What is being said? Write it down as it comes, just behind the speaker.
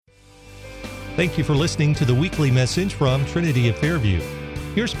Thank you for listening to the weekly message from Trinity of Fairview.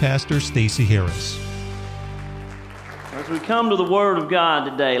 Here's Pastor Stacy Harris. As we come to the Word of God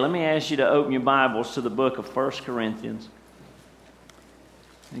today, let me ask you to open your Bibles to the book of 1 Corinthians.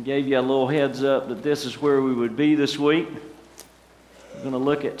 I gave you a little heads up that this is where we would be this week. We're going to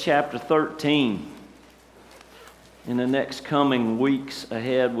look at chapter 13. In the next coming weeks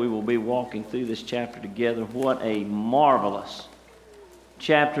ahead, we will be walking through this chapter together. What a marvelous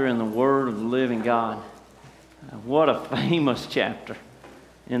chapter in the Word of the living God. What a famous chapter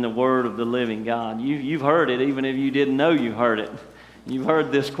in the Word of the living God. You've heard it, even if you didn't know you heard it. You've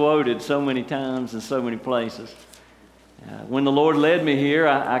heard this quoted so many times in so many places. When the Lord led me here,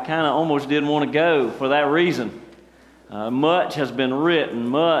 I kind of almost didn't want to go for that reason. Much has been written,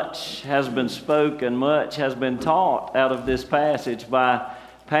 much has been spoken, much has been taught out of this passage by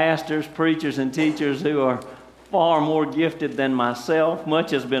pastors, preachers, and teachers who are far more gifted than myself.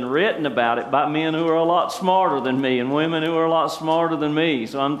 Much has been written about it by men who are a lot smarter than me and women who are a lot smarter than me.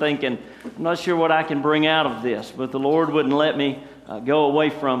 So I'm thinking, I'm not sure what I can bring out of this, but the Lord wouldn't let me go away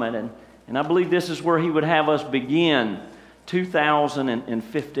from it. And I believe this is where He would have us begin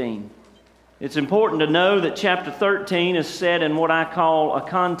 2015. It's important to know that chapter 13 is set in what I call a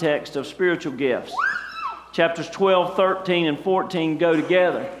context of spiritual gifts. Chapters 12, 13, and 14 go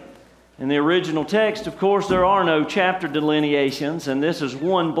together. In the original text, of course, there are no chapter delineations, and this is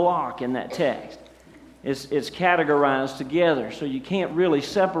one block in that text. It's categorized together, so you can't really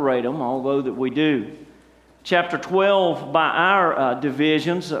separate them, although that we do. Chapter 12, by our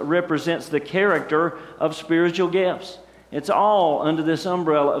divisions, represents the character of spiritual gifts. It's all under this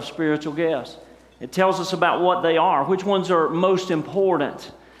umbrella of spiritual gifts. It tells us about what they are, which ones are most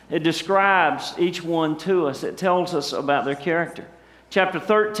important. It describes each one to us. It tells us about their character. Chapter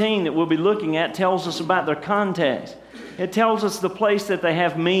 13 that we'll be looking at tells us about their context. It tells us the place that they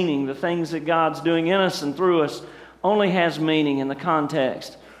have meaning. The things that God's doing in us and through us only has meaning in the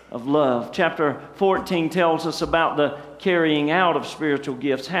context of love. Chapter 14 tells us about the carrying out of spiritual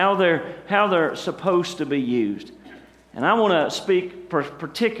gifts, how they're supposed to be used. And I want to speak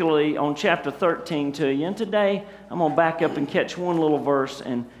particularly on chapter 13 to you. And today I'm going to back up and catch one little verse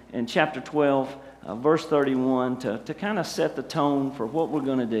in chapter 12. Verse 31 to kind of set the tone for what we're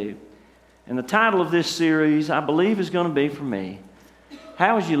going to do. And the title of this series, I believe, is going to be for me,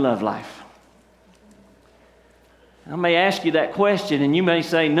 How is your love life? I may ask you that question, and you may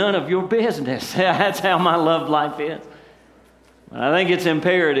say, none of your business. That's how my love life is. But I think it's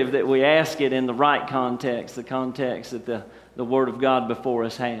imperative that we ask it in the right context, the context that the Word of God before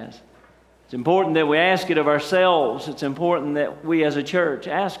us has. It's important that we ask it of ourselves. It's important that we as a church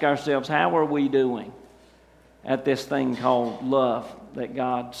ask ourselves, how are we doing at this thing called love that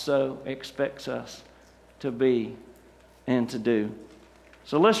God so expects us to be and to do?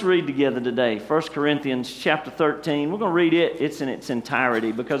 So let's read together today, 1 Corinthians chapter 13. We're going to read it. It's in its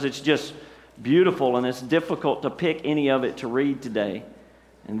entirety because it's just beautiful and it's difficult to pick any of it to read today.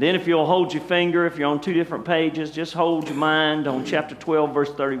 And then if you'll hold your finger, if you're on two different pages, just hold your mind on chapter 12,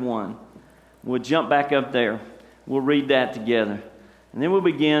 verse 31. We'll jump back up there. We'll read that together. And then we'll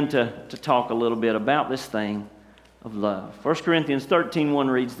begin to talk a little bit about this thing of love. 1 Corinthians 13:1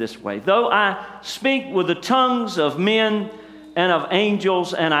 reads this way. Though I speak with the tongues of men and of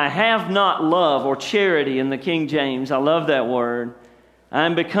angels, and I have not love or charity in the King James, I love that word, I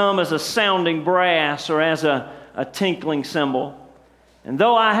am become as a sounding brass or as a tinkling cymbal. And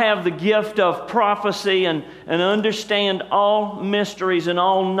though I have the gift of prophecy and understand all mysteries and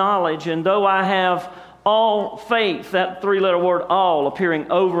all knowledge, and though I have all faith, that three-letter word all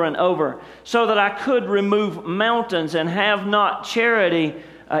appearing over and over, so that I could remove mountains and have not charity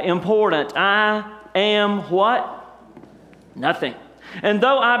important, I am what? Nothing. And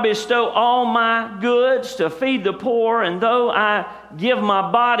though I bestow all my goods to feed the poor, and though I give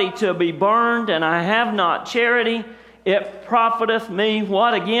my body to be burned, and I have not charity, it profiteth me,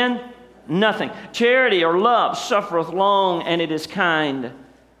 what again? Nothing. Charity or love suffereth long, and it is kind.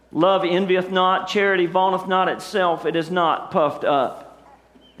 Love envieth not, charity vaunteth not itself, it is not puffed up.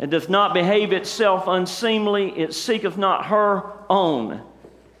 It doth not behave itself unseemly, it seeketh not her own.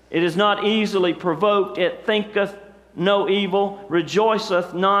 It is not easily provoked, it thinketh no evil,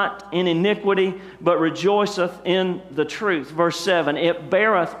 rejoiceth not in iniquity, but rejoiceth in the truth. Verse 7, it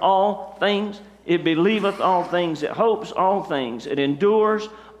beareth all things, it believeth all things, it hopes all things, it endures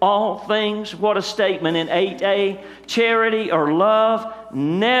all things. What a statement in 8a. Charity or love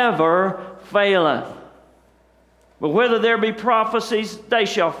never faileth. But whether there be prophecies, they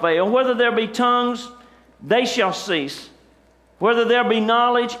shall fail. Whether there be tongues, they shall cease. Whether there be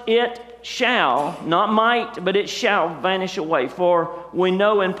knowledge, it shall, not might, but it shall vanish away. For we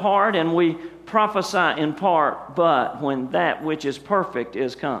know in part and we prophesy in part, but when that which is perfect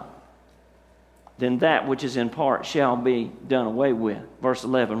is come, then that which is in part shall be done away with. Verse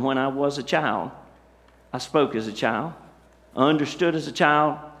 11, when I was a child, I spoke as a child, I understood as a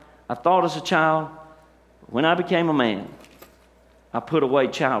child, I thought as a child. When I became a man, I put away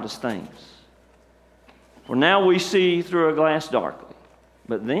childish things. For now we see through a glass darkly.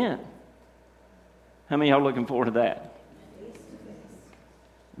 But then, how many of y'all looking forward to that?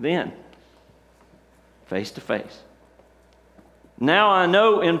 Then, face to face. Now I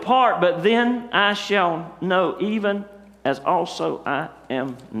know in part, but then I shall know even as also I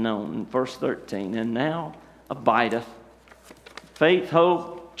am known. Verse 13, and now abideth faith,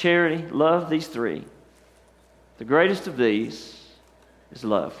 hope, charity, love, these three. The greatest of these is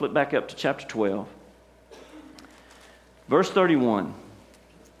love. Flip back up to chapter 12. Verse 31.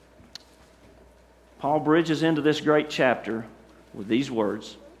 Paul bridges into this great chapter with these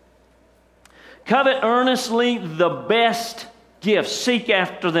words. Covet earnestly the best gifts. Seek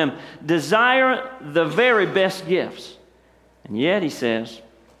after them. Desire the very best gifts. And yet, he says,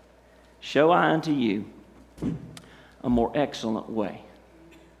 show I unto you a more excellent way.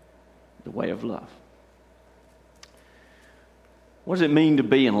 The way of love. What does it mean to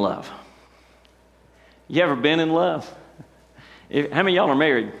be in love? You ever been in love? How many of y'all are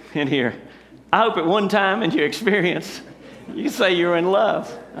married in here? I hope at one time in your experience, you say you're in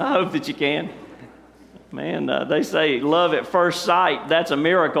love. I hope that you can. Man, they say love at first sight, that's a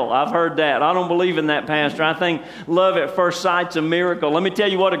miracle. I've heard that. I don't believe in that, Pastor. I think love at first sight's a miracle. Let me tell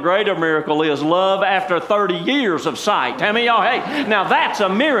you what a greater miracle is. Love after 30 years of sight. How many of y'all, hey, now that's a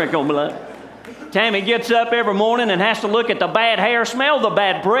miracle, beloved. Tammy gets up every morning and has to look at the bad hair, smell the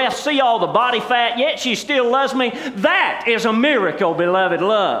bad breath, see all the body fat, yet she still loves me. That is a miracle, beloved,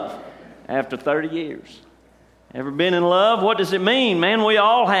 love after 30 years. Ever been in love? What does it mean? Man, we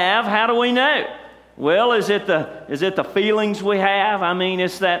all have. How do we know? Well, is it the feelings we have? I mean,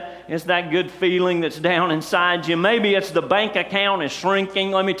 it's that good feeling that's down inside you. Maybe it's the bank account is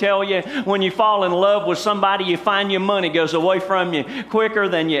shrinking. Let me tell you, when you fall in love with somebody, you find your money goes away from you quicker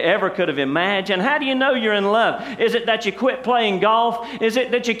than you ever could have imagined. How do you know you're in love? Is it that you quit playing golf? Is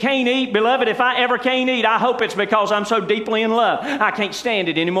it that you can't eat? Beloved, if I ever can't eat, I hope it's because I'm so deeply in love. I can't stand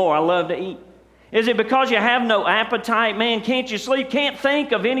it anymore. I love to eat. Is it because you have no appetite? Man, can't you sleep? Can't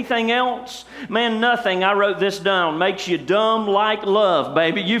think of anything else? Man, nothing, I wrote this down, makes you dumb like love,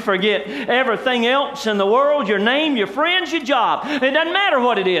 baby. You forget everything else in the world, your name, your friends, your job. It doesn't matter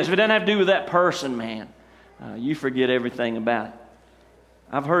what it is. If it doesn't have to do with that person, man, you forget everything about it.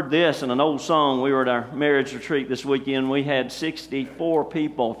 I've heard this in an old song. We were at our marriage retreat this weekend. We had 64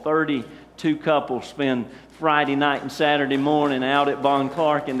 people, 32 couples spend Friday night and Saturday morning out at Von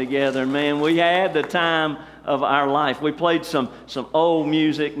Clarken together. And man, we had the time of our life. We played some old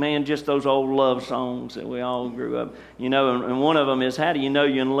music, man, just those old love songs that we all grew up. You know, and one of them is, how do you know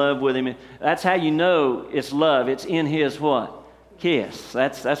you're in love with him? That's how you know it's love. It's in his what? Kiss.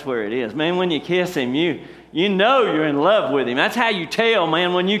 That's where it is. Man, when you kiss him, you know you're in love with him. That's how you tell,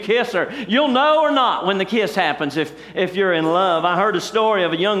 man, when you kiss her. You'll know or not when the kiss happens if you're in love. I heard a story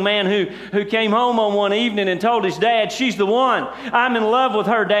of a young man who came home on one evening and told his dad, she's the one. I'm in love with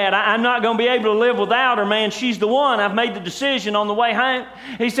her, Dad. I'm not going to be able to live without her, man. She's the one. I've made the decision on the way home.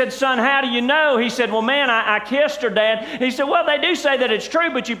 He said, son, how do you know? He said, well, man, I kissed her, Dad. He said, well, they do say that it's true,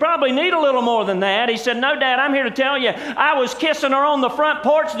 but you probably need a little more than that. He said, no, Dad, I'm here to tell you, I was kissing her on the front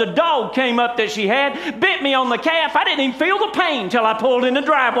porch. The dog came up that she had, bit me on the calf. I didn't even feel the pain till I pulled in the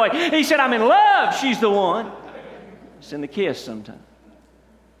driveway. He said, I'm in love. She's the one. It's in the kiss sometimes.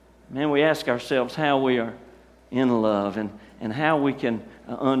 Man, we ask ourselves how we are in love and how we can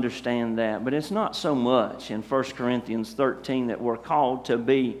understand that. But it's not so much in 1 Corinthians 13 that we're called to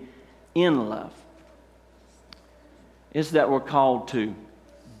be in love. It's that we're called to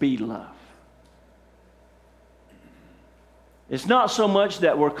be love. It's not so much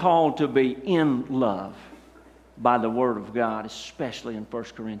that we're called to be in love by the Word of God, especially in 1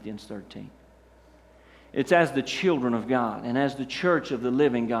 Corinthians 13. It's as the children of God and as the church of the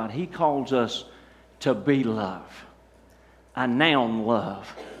living God, He calls us to be love. A noun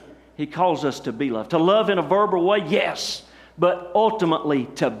love. He calls us to be love. To love in a verbal way, yes, but ultimately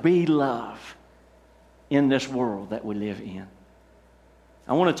to be love in this world that we live in.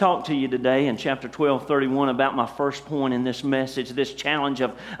 I want to talk to you today in chapter 12, 31 about my first point in this message, this challenge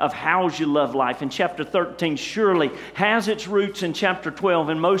of how you love life. And chapter 13 surely has its roots in chapter 12,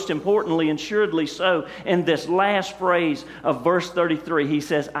 and most importantly, and assuredly so, in this last phrase of verse 33. He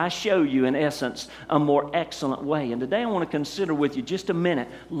says, I show you in essence a more excellent way. And today I want to consider with you just a minute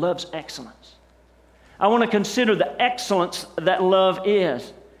love's excellence. I want to consider the excellence that love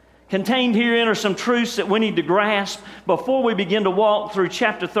is. Contained herein are some truths that we need to grasp before we begin to walk through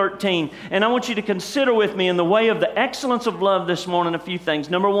chapter 13. And I want you to consider with me in the way of the excellence of love this morning a few things.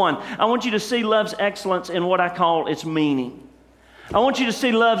 Number one, I want you to see love's excellence in what I call its meaning. I want you to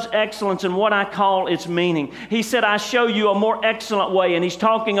see love's excellence in what I call its meaning. He said, I show you a more excellent way. And he's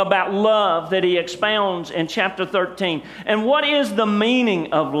talking about love that he expounds in chapter 13. And what is the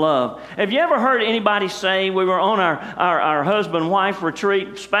meaning of love? Have you ever heard anybody say, we were on our husband-wife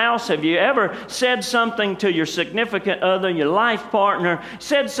retreat, spouse, have you ever said something to your significant other, your life partner,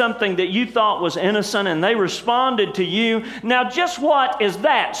 said something that you thought was innocent and they responded to you? Now, just what is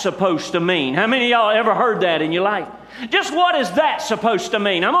that supposed to mean? How many of y'all ever heard that in your life? Just what is that supposed to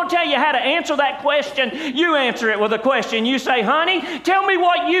mean? I'm going to tell you how to answer that question. You answer it with a question. You say, honey, tell me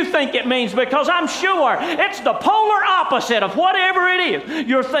what you think it means, because I'm sure it's the polar opposite of whatever it is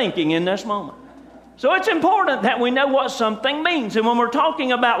you're thinking in this moment. So it's important that we know what something means. And when we're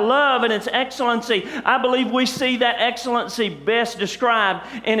talking about love and its excellency, I believe we see that excellency best described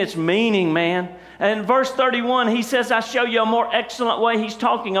in its meaning, man. And verse 31, he says, I show you a more excellent way. He's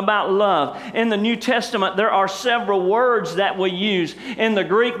talking about love. In the New Testament, there are several words that we use. In the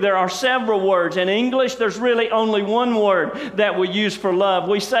Greek, there are several words. In English, there's really only one word that we use for love.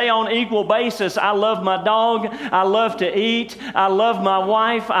 We say on equal basis, I love my dog, I love to eat, I love my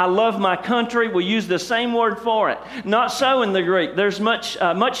wife, I love my country. We use the same word for it. Not so in the Greek. There's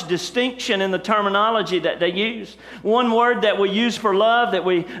much distinction in the terminology that they use. One word that we use for love that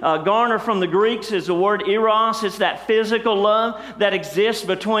we garner from the Greeks is the word eros. It's that physical love that exists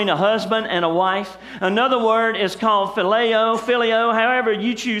between a husband and a wife. Another word is called phileo, however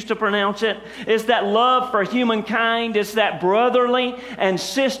you choose to pronounce it. It's that love for humankind. It's that brotherly and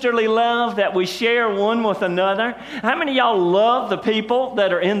sisterly love that we share one with another. How many of y'all love the people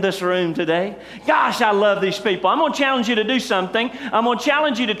that are in this room today? Gosh, I love these people. I'm going to challenge you to do something. I'm going to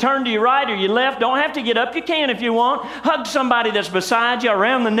challenge you to turn to your right or your left. Don't have to get up. You can if you want. Hug somebody that's beside you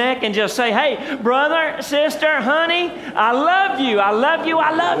around the neck and just say, hey, brother, sister, honey, I love you, I love you,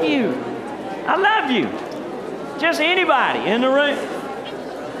 I love you. I love you. Just anybody in the room.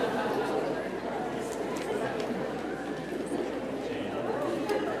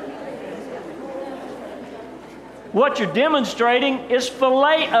 What you're demonstrating is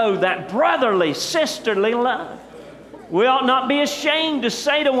phileo, that brotherly, sisterly love. We ought not be ashamed to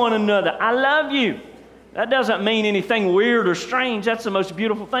say to one another, I love you. That doesn't mean anything weird or strange. That's the most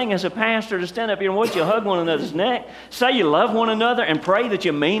beautiful thing as a pastor, to stand up here and watch you hug one another's neck, say you love one another, and pray that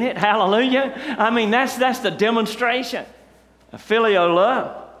you mean it. Hallelujah. I mean, that's the demonstration of filial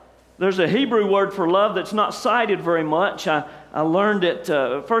love. There's a Hebrew word for love that's not cited very much. I learned it,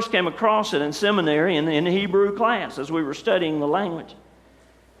 first came across it in seminary in Hebrew class as we were studying the language.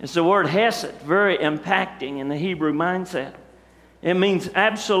 It's the word hesed, very impacting in the Hebrew mindset. It means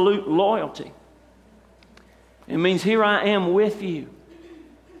absolute loyalty. It means here I am with you.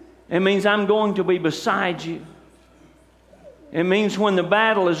 It means I'm going to be beside you. It means when the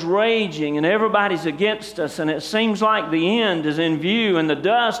battle is raging and everybody's against us and it seems like the end is in view and the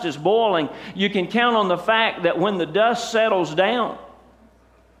dust is boiling, you can count on the fact that when the dust settles down,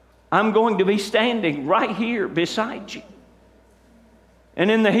 I'm going to be standing right here beside you. And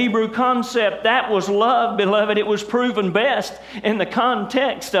in the Hebrew concept, that was love, beloved. It was proven best in the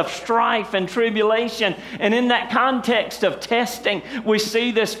context of strife and tribulation. And in that context of testing, we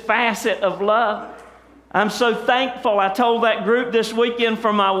see this facet of love. I'm so thankful. I told that group this weekend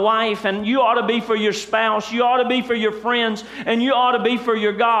for my wife, and you ought to be for your spouse, you ought to be for your friends, and you ought to be for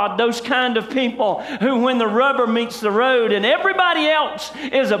your God. Those kind of people who, when the rubber meets the road and everybody else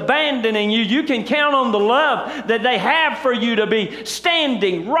is abandoning you, you can count on the love that they have for you to be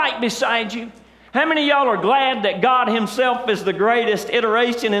standing right beside you. How many of y'all are glad that God Himself is the greatest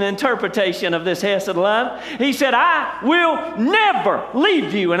iteration and interpretation of this hesed love? He said, I will never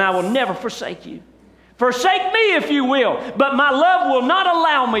leave you and I will never forsake you. Forsake me if you will, but my love will not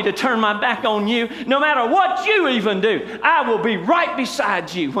allow me to turn my back on you. No matter what you even do, I will be right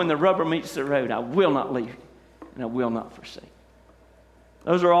beside you when the rubber meets the road. I will not leave you, and I will not forsake.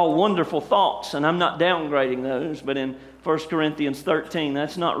 Those are all wonderful thoughts, and I'm not downgrading those, but in 1 Corinthians 13,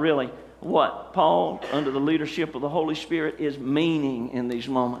 that's not really what Paul, under the leadership of the Holy Spirit, is meaning in these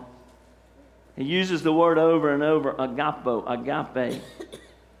moments. He uses the word over and over, agapo, agape.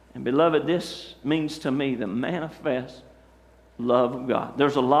 And beloved, this means to me the manifest love of God.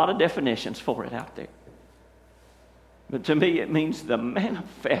 There's a lot of definitions for it out there. But to me, it means the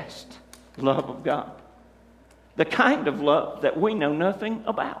manifest love of God. The kind of love that we know nothing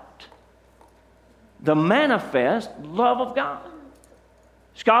about. The manifest love of God.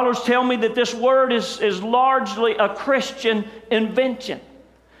 Scholars tell me that this word is largely a Christian invention.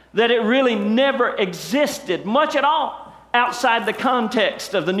 That it really never existed much at all outside the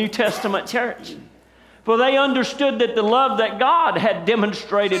context of the New Testament church. For they understood that the love that God had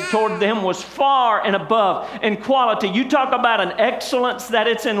demonstrated toward them was far and above in quality. You talk about an excellence that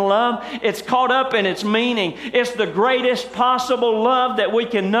it's in love. It's caught up in its meaning. It's the greatest possible love that we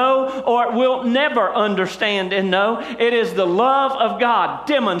can know or will never understand and know. It is the love of God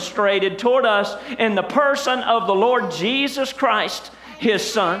demonstrated toward us in the person of the Lord Jesus Christ, His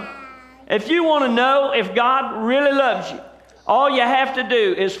Son. If you want to know if God really loves you, all you have to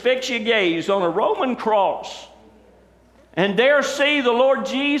do is fix your gaze on a Roman cross and there see the Lord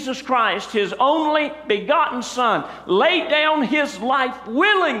Jesus Christ, His only begotten Son, lay down His life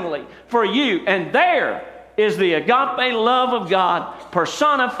willingly for you. And there is the agape love of God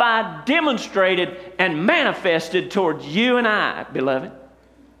personified, demonstrated, and manifested towards you and I, beloved.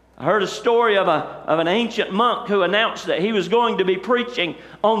 I heard a story of an ancient monk who announced that he was going to be preaching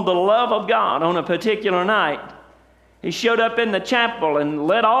on the love of God on a particular night. He showed up in the chapel and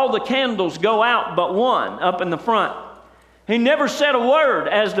let all the candles go out but one up in the front. He never said a word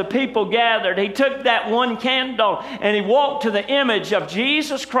as the people gathered. He took that one candle and he walked to the image of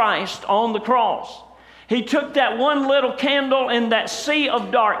Jesus Christ on the cross. He took that one little candle in that sea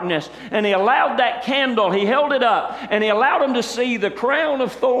of darkness and he allowed that candle, he held it up and he allowed him to see the crown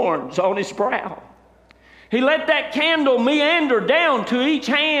of thorns on his brow. He let that candle meander down to each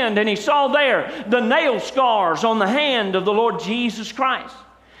hand and he saw there the nail scars on the hand of the Lord Jesus Christ.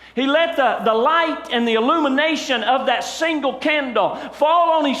 He let the light and the illumination of that single candle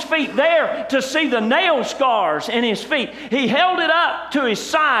fall on his feet there to see the nail scars in his feet. He held it up to his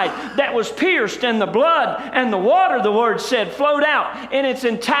side that was pierced and the blood and the water, the Word said, flowed out in its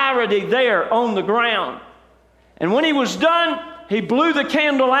entirety there on the ground. And when he was done, he blew the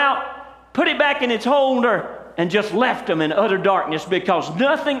candle out, put it back in its holder, and just left them in utter darkness because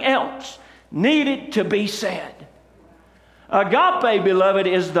nothing else needed to be said. Agape, beloved,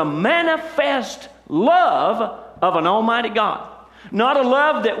 is the manifest love of an almighty God. Not a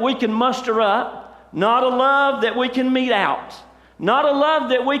love that we can muster up, not a love that we can mete out, not a love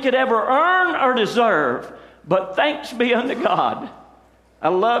that we could ever earn or deserve, but thanks be unto God, a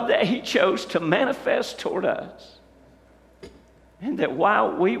love that He chose to manifest toward us. And that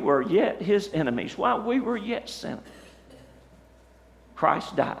while we were yet His enemies, while we were yet sinners,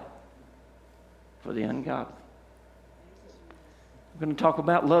 Christ died for the ungodly. We're going to talk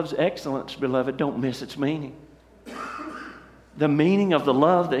about love's excellence, beloved. Don't miss its meaning. The meaning of the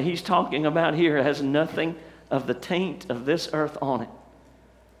love that He's talking about here has nothing of the taint of this earth on it.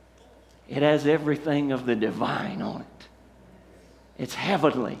 It has everything of the divine on it. It's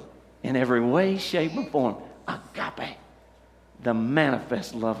heavenly in every way, shape, or form. Agape. The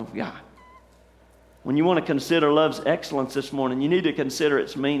manifest love of God. When you want to consider love's excellence this morning, you need to consider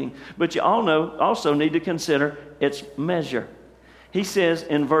its meaning. But you also need to consider its measure. He says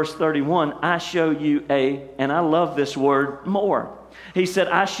in verse 31, I show you and I love this word, more. He said,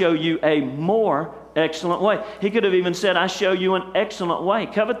 I show you a more excellent way. He could have even said, I show you an excellent way.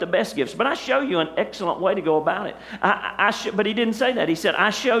 Covet the best gifts, but I show you an excellent way to go about it. But he didn't say that. He said, I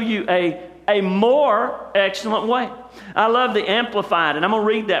show you a more excellent way. I love the Amplified, and I'm going to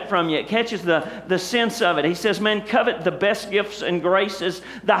read that from you. It catches the sense of it. He says, man, covet the best gifts and graces,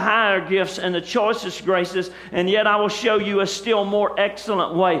 the higher gifts and the choicest graces, and yet I will show you a still more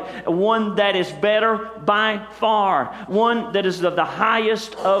excellent way, one that is better by far, one that is of the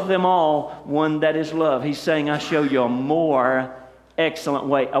highest of them all, one that is love. He's saying, I show you a more excellent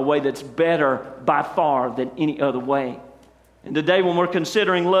way, a way that's better by far than any other way. And today when we're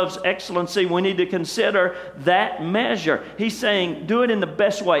considering love's excellency, we need to consider that measure. He's saying, do it in the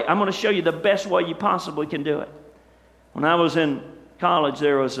best way. I'm going to show you the best way you possibly can do it. When I was in college,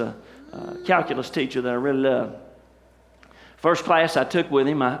 there was a calculus teacher that I really loved. First class I took with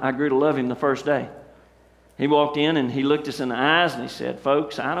him, I grew to love him the first day. He walked in and he looked us in the eyes and he said,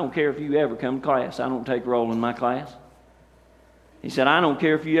 folks, I don't care if you ever come to class. I don't take roll in my class. He said, I don't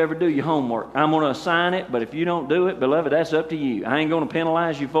care if you ever do your homework. I'm going to assign it, but if you don't do it, beloved, that's up to you. I ain't going to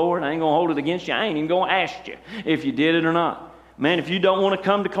penalize you for it. I ain't going to hold it against you. I ain't even going to ask you if you did it or not. Man, if you don't want to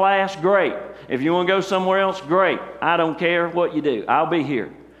come to class, great. If you want to go somewhere else, great. I don't care what you do. I'll be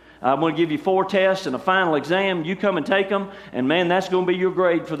here. I'm going to give you 4 tests and a final exam. You come and take them, and man, that's going to be your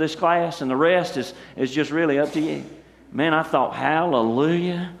grade for this class, and the rest is just really up to you. Man, I thought,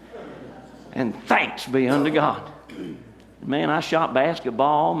 hallelujah, and thanks be unto God. Man, I shot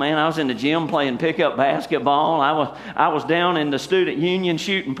basketball. Man, I was in the gym playing pickup basketball. I was down in the student union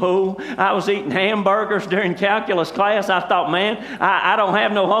shooting pool. I was eating hamburgers during calculus class. I thought, man, I don't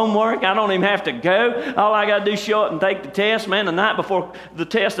have no homework. I don't even have to go. All I got to do is show up and take the test. Man, the night before the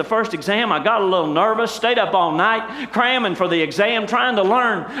test, the first exam, I got a little nervous, stayed up all night cramming for the exam, trying to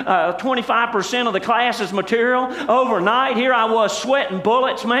learn 25% of the class's material overnight. Here I was sweating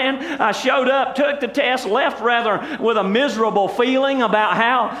bullets, man. I showed up, took the test, left rather with a miserable feeling about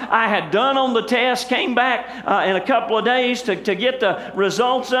how I had done on the test, came back in a couple of days to get the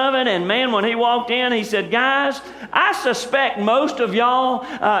results of it, and man, when he walked in, he said, guys, I suspect most of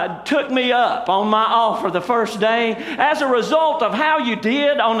y'all took me up on my offer the first day as a result of how you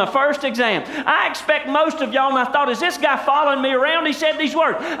did on the first exam. I expect most of y'all, and I thought, is this guy following me around? He said these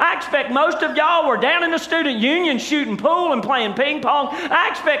words, I expect most of y'all were down in the student union shooting pool and playing ping pong. I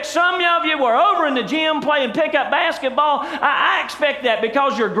expect some of you were over in the gym playing pickup basketball. I expect that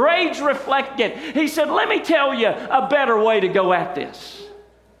because your grades reflect it. He said, let me tell you a better way to go at this.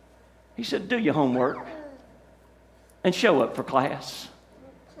 He said, do your homework and show up for class,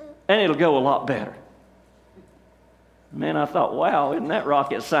 and it'll go a lot better. Man, I thought, wow, isn't that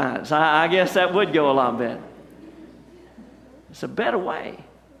rocket science? I guess that would go a lot better. It's a better way.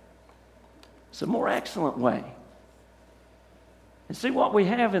 It's a more excellent way. And see, what we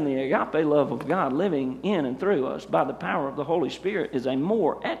have in the agape love of God living in and through us by the power of the Holy Spirit is a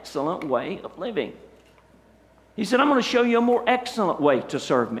more excellent way of living. He said, I'm going to show you a more excellent way to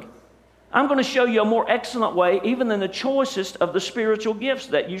serve me. I'm going to show you a more excellent way even than the choicest of the spiritual gifts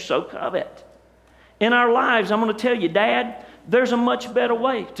that you so covet. In our lives, I'm going to tell you, Dad, there's a much better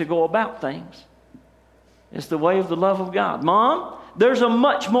way to go about things. It's the way of the love of God. Mom, there's a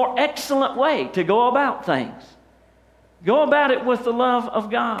much more excellent way to go about things. Go about it with the love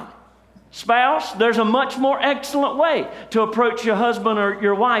of God. Spouse, there's a much more excellent way to approach your husband or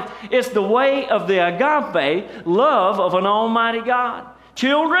your wife. It's the way of the agape love of an almighty God.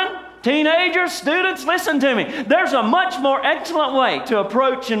 Children, teenagers, students, listen to me. There's a much more excellent way to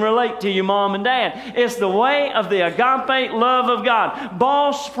approach and relate to your mom and dad. It's the way of the agape love of God.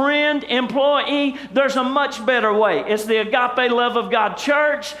 Boss, friend, employee, there's a much better way. It's the agape love of God.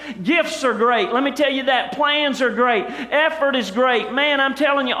 Church, gifts are great. Let me tell you that. Plans are great. Effort is great. Man, I'm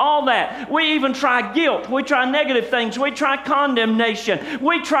telling you all that. We even try guilt. We try negative things. We try condemnation.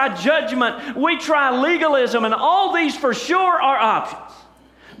 We try judgment. We try legalism. And all these for sure are options.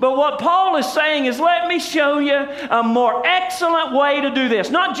 But what Paul is saying is, let me show you a more excellent way to do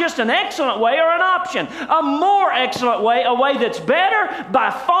this. Not just an excellent way or an option. A more excellent way, a way that's better by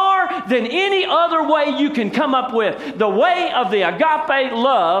far than any other way you can come up with. The way of the agape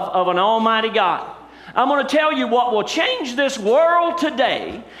love of an almighty God. I'm going to tell you what will change this world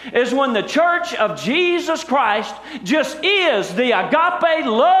today is when the church of Jesus Christ just is the agape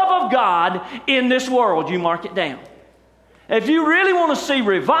love of God in this world. You mark it down. If you really want to see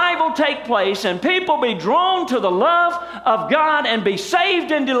revival take place and people be drawn to the love of God and be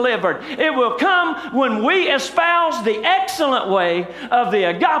saved and delivered, it will come when we espouse the excellent way of the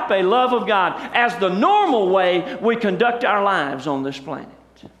agape love of God as the normal way we conduct our lives on this planet.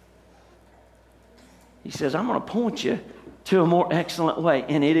 He says, I'm going to point you to a more excellent way,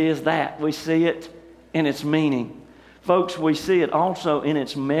 and it is that. We see it in its meaning. Folks, we see it also in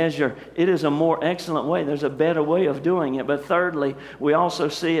its measure. It is a more excellent way. There's a better way of doing it. But thirdly, we also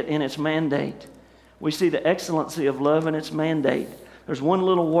see it in its mandate. We see the excellency of love in its mandate. There's one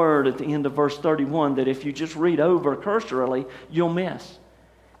little word at the end of verse 31 that if you just read over cursorily, you'll miss.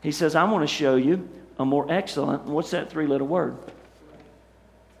 He says, I'm going to show you a more excellent, what's that 3-letter word?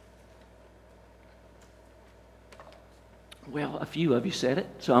 Well, a few of you said it,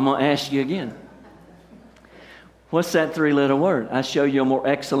 so I'm going to ask you again. What's that 3-letter word? I show you a more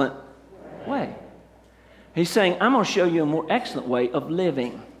excellent way. He's saying, I'm going to show you a more excellent way of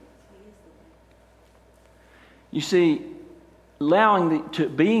living. You see,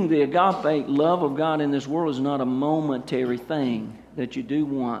 being the agape love of God in this world is not a momentary thing that you do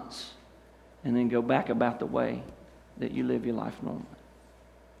once and then go back about the way that you live your life normally.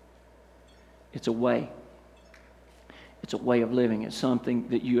 It's a way. It's a way of living. It's something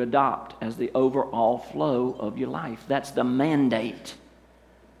that you adopt as the overall flow of your life. That's the mandate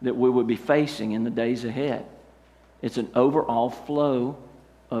that we will be facing in the days ahead. It's an overall flow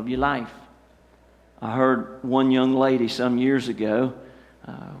of your life. I heard one young lady some years ago,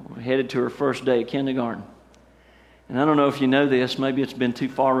 headed to her first day of kindergarten. And I don't know if you know this, maybe it's been too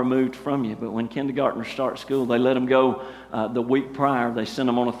far removed from you, but when kindergartners start school, they let them go the week prior. They send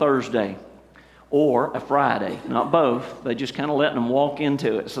them on a Thursday or a Friday, not both. They just kind of let them walk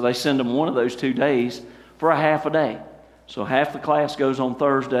into it. So they send them one of those 2 days for a half a day. So half the class goes on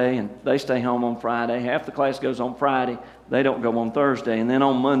Thursday and they stay home on Friday. Half the class goes on Friday. They don't go on Thursday. And then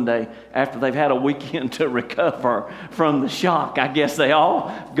on Monday, after they've had a weekend to recover from the shock, I guess they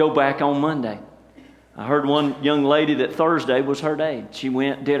all go back on Monday. I heard one young lady that Thursday was her day. She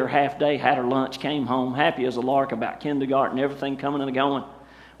went, did her half day, had her lunch, came home, happy as a lark about kindergarten, everything coming and going.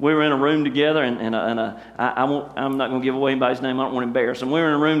 We were in a room together, and I'm not going to give away anybody's name. I don't want to embarrass them. We were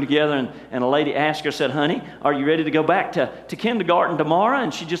in a room together, and a lady asked her, said, "Honey, are you ready to go back to kindergarten tomorrow?"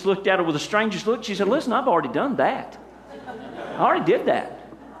 And she just looked at her with the strangest look. She said, "Listen, I've already done that. I already did that."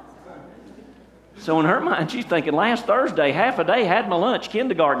 So in her mind, she's thinking, last Thursday, half a day, had my lunch,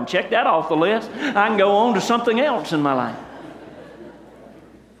 kindergarten, check that off the list. I can go on to something else in my life.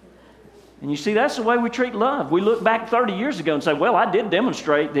 And you see, that's the way we treat love. We look back 30 years ago and say, well, I did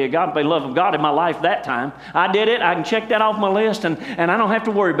demonstrate the agape love of God in my life that time. I did it. I can check that off my list, and I don't have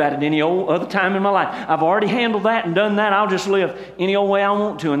to worry about it any old other time in my life. I've already handled that and done that. I'll just live any old way I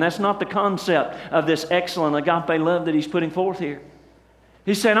want to. And that's not the concept of this excellent agape love that he's putting forth here.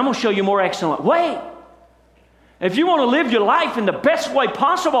 He's saying, I'm going to show you a more excellent way. If you want to live your life in the best way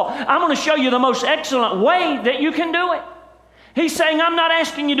possible, I'm going to show you the most excellent way that you can do it. He's saying, I'm not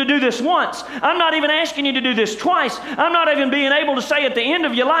asking you to do this once. I'm not even asking you to do this twice. I'm not even being able to say at the end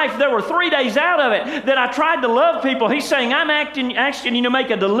of your life, there were 3 days out of it that I tried to love people. He's saying, I'm asking you to make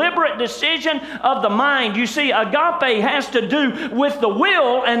a deliberate decision of the mind. You see, agape has to do with the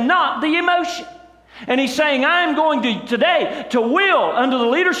will and not the emotion. And he's saying, I'm going to today to will under the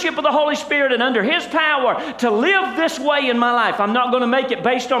leadership of the Holy Spirit and under His power to live this way in my life. I'm not going to make it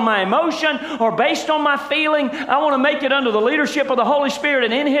based on my emotion or based on my feeling. I want to make it under the leadership of the Holy Spirit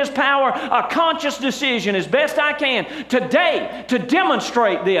and in His power, a conscious decision as best I can today to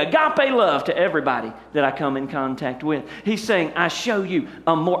demonstrate the agape love to everybody that I come in contact with. He's saying, I show you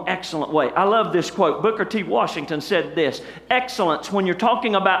a more excellent way. I love this quote. Booker T. Washington said this, excellence, when you're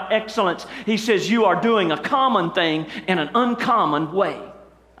talking about excellence, he says, you are doing a common thing in an uncommon way.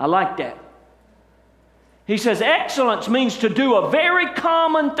 I like that. He says excellence means to do a very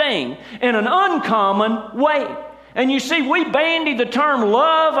common thing in an uncommon way. And you see, we bandy the term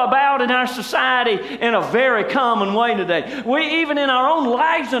love about in our society in a very common way today. We, even in our own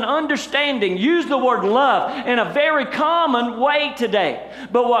lives and understanding, use the word love in a very common way today.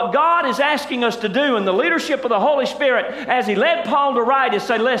 But what God is asking us to do in the leadership of the Holy Spirit, as He led Paul to write, is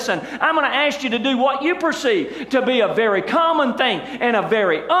say, listen, I'm going to ask you to do what you perceive to be a very common thing in a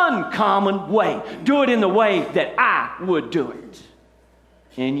very uncommon way. Do it in the way that I would do it.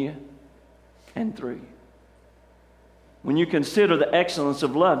 In you and through you. When you consider the excellence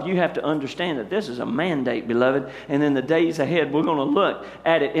of love, you have to understand that this is a mandate, beloved. And in the days ahead, we're going to look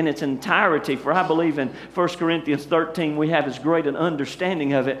at it in its entirety. For I believe in 1 Corinthians 13, we have as great an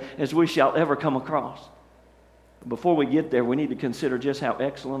understanding of it as we shall ever come across. But before we get there, we need to consider just how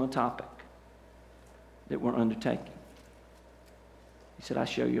excellent a topic that we're undertaking. He said, I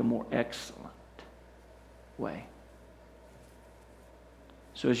show you a more excellent way.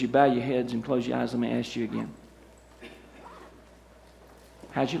 So as you bow your heads and close your eyes, let me ask you again.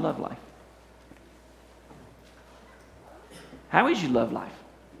 How's your love life? How is your love life?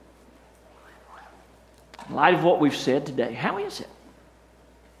 In light of what we've said today, how is it?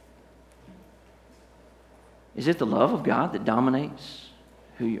 Is it the love of God that dominates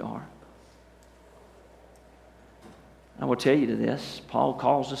who you are? I will tell you to this, Paul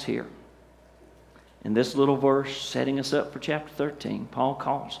calls us here. In this little verse, setting us up for chapter 13, Paul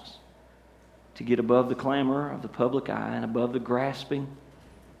calls us to get above the clamor of the public eye and above the grasping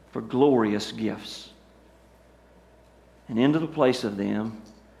for glorious gifts. And into the place of them,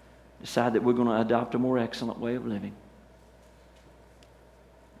 decide that we're going to adopt a more excellent way of living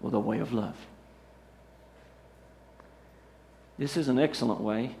with a way of love. This is an excellent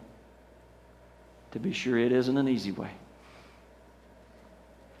way. To be sure, it isn't an easy way.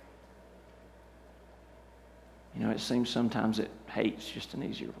 You know, it seems sometimes that hate's just an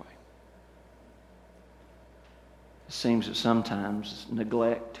easier way. It seems that sometimes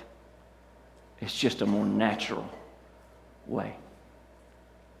neglect is just a more natural way.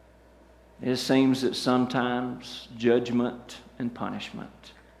 It seems that sometimes judgment and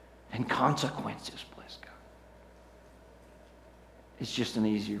punishment and consequences, bless God, it's just an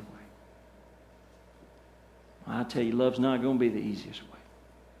easier way. I tell you, love's not going to be the easiest way.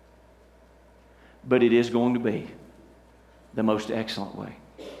 But it is going to be the most excellent way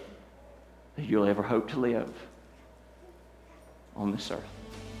that you'll ever hope to live on this earth.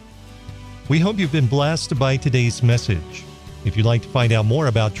 We hope you've been blessed by today's message. If you'd like to find out more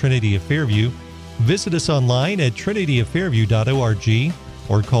about Trinity of Fairview, visit us online at trinityoffairview.org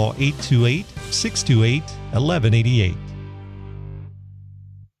or call 828-628-1188.